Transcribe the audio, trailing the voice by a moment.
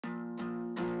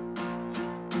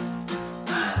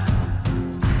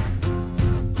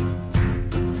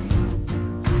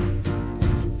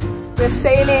We're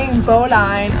sailing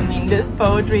bowline. I mean, this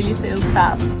boat really sails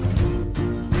fast.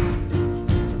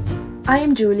 I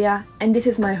am Giulia and this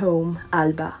is my home,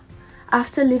 Alba.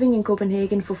 After living in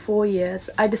Copenhagen for 4 years,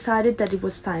 I decided that it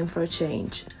was time for a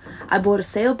change. I bought a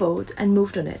sailboat and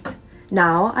moved on it.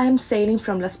 Now I am sailing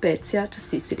from La Spezia to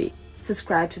Sicily.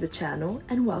 Subscribe to the channel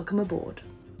and welcome aboard.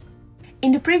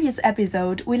 In the previous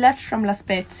episode, we left from La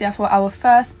Spezia for our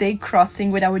first big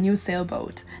crossing with our new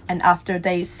sailboat, and after a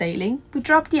day's sailing, we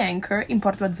dropped the anchor in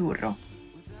Porto Azzurro.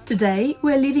 Today,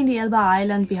 we are leaving the Elba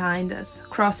Island behind us,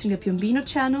 crossing the Piombino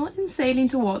Channel and sailing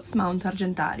towards Mount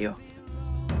Argentario.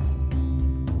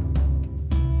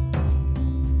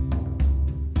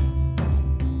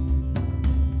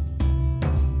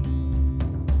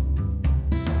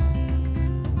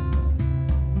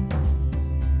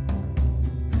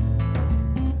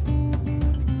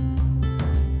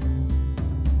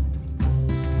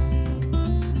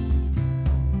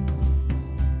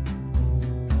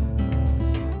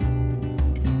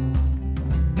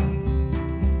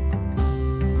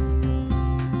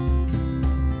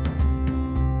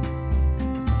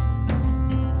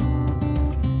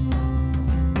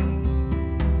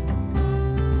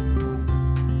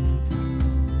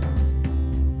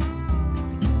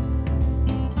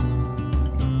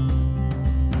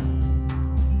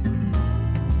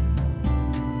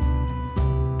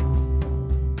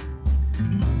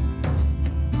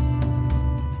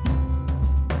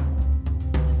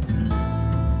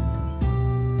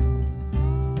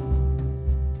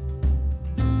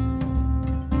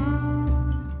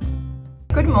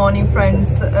 Good morning,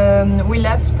 friends. We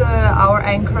left our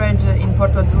anchorage in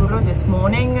Porto Azzurro this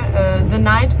morning. The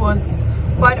night was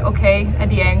quite okay at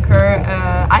the anchor.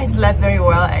 I slept very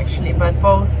well actually, but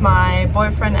both my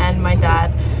boyfriend and my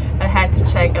dad had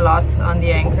to check a lot on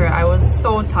the anchor. I was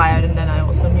so tired, and then I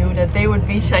also knew that they would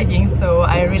be checking, so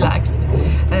I relaxed.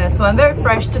 So I'm very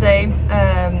fresh today,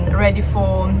 ready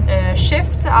for a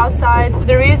shift outside.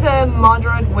 There is a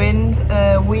moderate wind.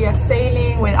 We are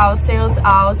sailing with our sails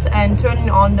out and turning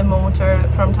on the motor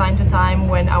from time to time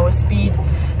when our speed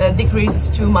decreases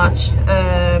too much.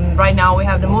 Right now we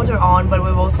have the motor on, but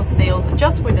we've also sailed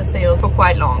just with the sails for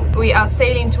quite long. We are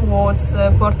sailing towards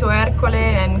Porto Ercole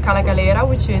and Cala Galera,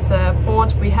 which is a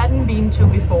port we hadn't been to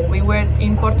before. We were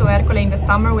in Porto Ercole in the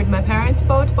summer with my parents'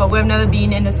 boat, but we've never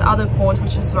been in this other port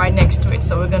which is right next to it,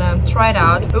 so we're gonna try it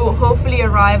out. We will hopefully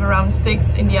arrive around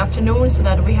 6 in the afternoon so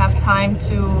that we have time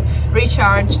to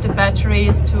recharge the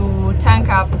batteries, to tank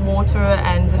up water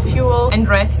and fuel and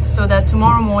rest, so that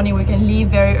tomorrow morning we can leave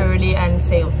very early and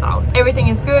sail south. Everything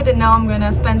is good, and now I'm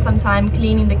gonna spend some time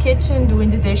cleaning the kitchen, doing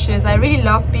the dishes. I really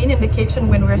love being in the kitchen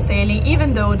when we're sailing,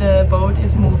 even though the boat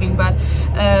is moving, but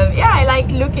yeah, I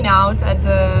like looking out at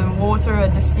the water,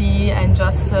 at the sea, and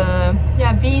just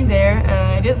yeah, being there.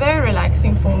 It is very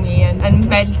relaxing for me and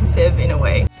meditative in a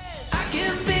way.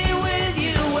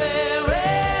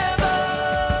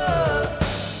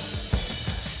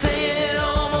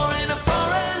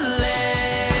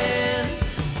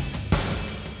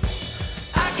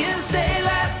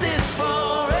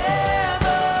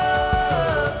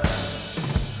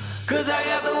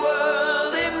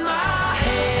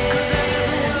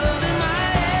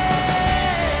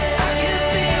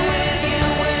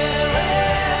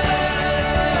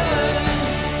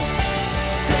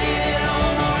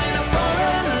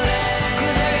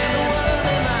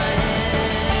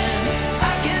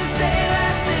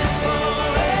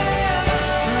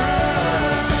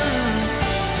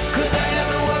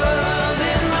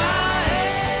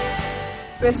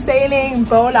 We're sailing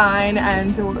bowline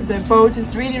and the boat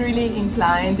is really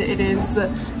inclined. It is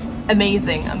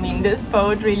amazing. I mean, this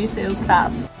boat really sails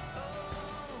fast.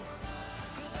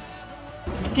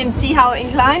 You can see how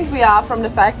inclined we are from the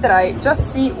fact that I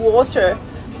just see water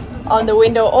on the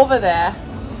window over there,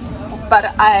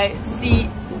 but I see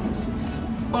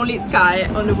only sky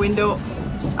on the window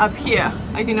up here.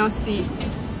 I cannot see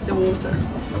the water.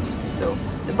 So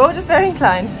the boat is very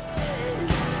inclined.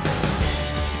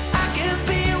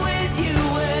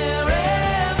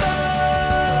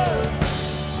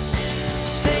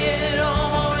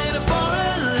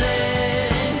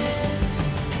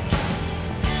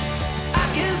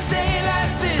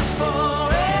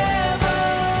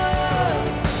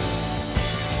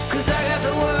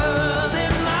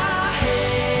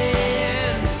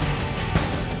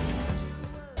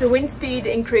 The wind speed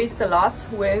increased a lot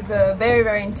with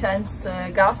very intense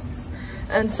gusts.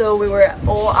 and so we were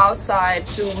all outside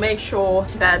to make sure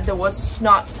that there was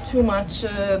not too much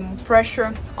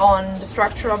pressure on the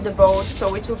structure of the boat.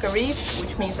 So we took a reef,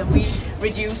 which means that we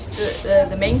reduced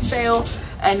the mainsail,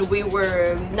 and we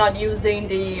were not using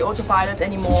the autopilot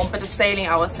anymore, but just sailing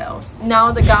ourselves.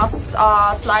 Now the gusts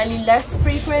are slightly less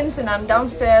frequent and I'm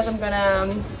downstairs. I'm gonna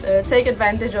take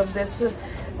advantage of this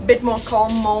bit more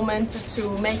calm moment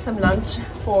to make some lunch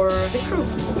for the crew.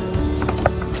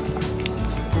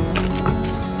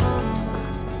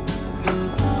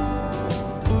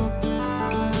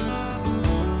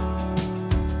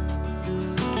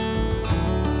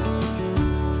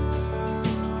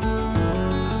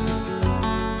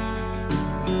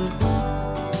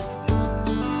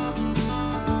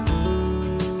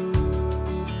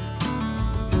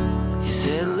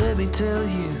 Tell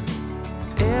you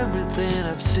everything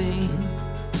I've seen,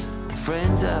 the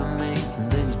friends I've made,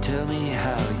 and then you tell me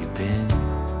how you've been.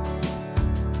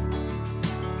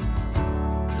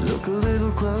 Look a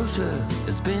little closer,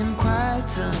 it's been quite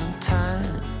some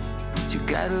time. You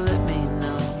gotta let me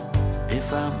know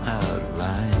if I'm out of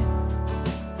line.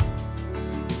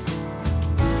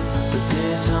 But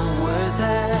there's some words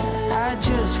that I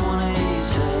just wanna hear you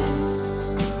say,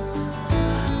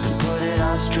 to put it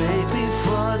all straight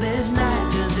before this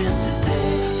night turns into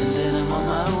day, and then I'm on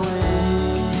my way.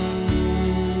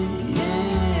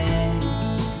 Yeah.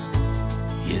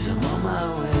 Yes, I'm on my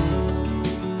way.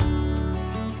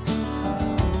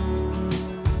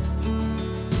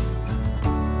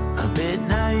 A bit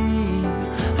naive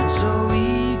and so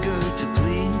eager to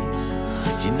please.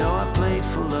 You know I played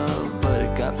for love, but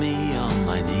it got me on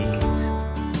my knees.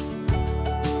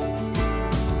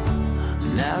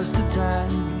 Now's the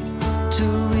time to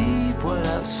reap what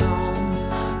I've sown,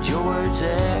 your words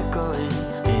echoing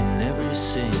in every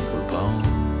single bone.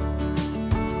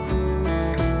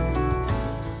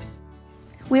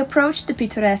 We approached the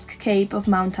picturesque cape of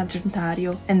Mount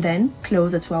Argentario, and then,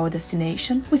 closer to our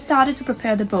destination, we started to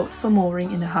prepare the boat for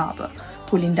mooring in the harbour,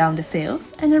 pulling down the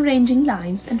sails and arranging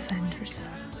lines and fenders.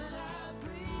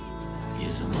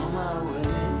 Yes, I'm on my way.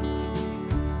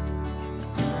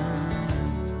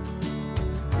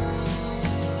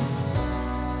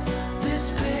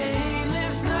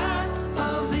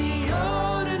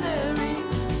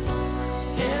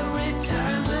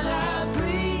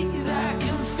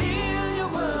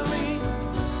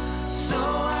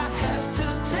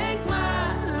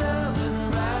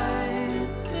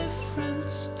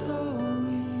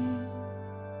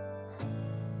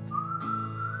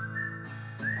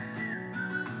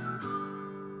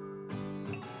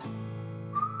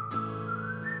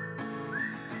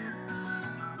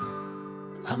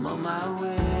 I'm on my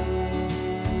way.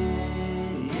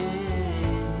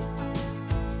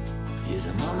 Yes,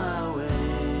 I'm on my way.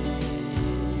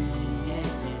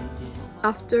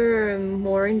 After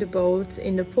mooring the boat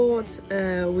in the port,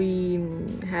 we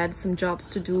had some jobs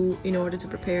to do in order to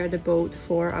prepare the boat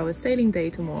for our sailing day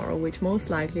tomorrow, which most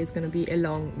likely is going to be a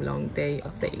long day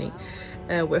of sailing.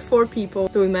 We're 4 people,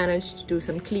 so we managed to do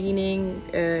some cleaning.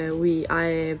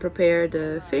 I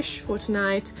prepared fish for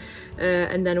tonight,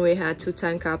 and then we had to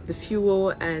tank up the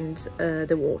fuel and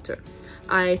the water.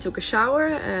 I took a shower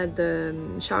at the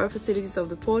shower facilities of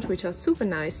the port, which are super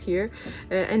nice here,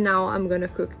 and now I'm gonna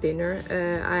cook dinner.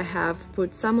 I have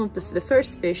put some of the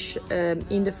first fish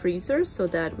in the freezer so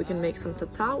that we can make some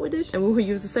tartare with it, and we will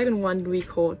use the second one we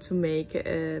caught to make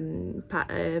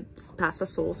pasta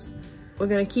sauce. We're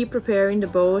gonna keep preparing the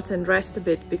boat and rest a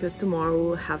bit because tomorrow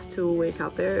we'll have to wake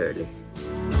up very early.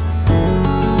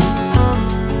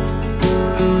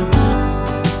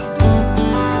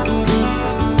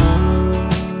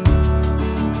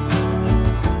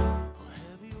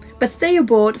 But stay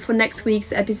aboard for next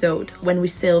week's episode, when we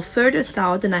sail further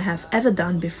south than I have ever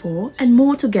done before, and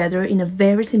more together in a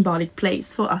very symbolic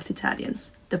place for us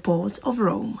Italians, the port of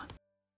Rome.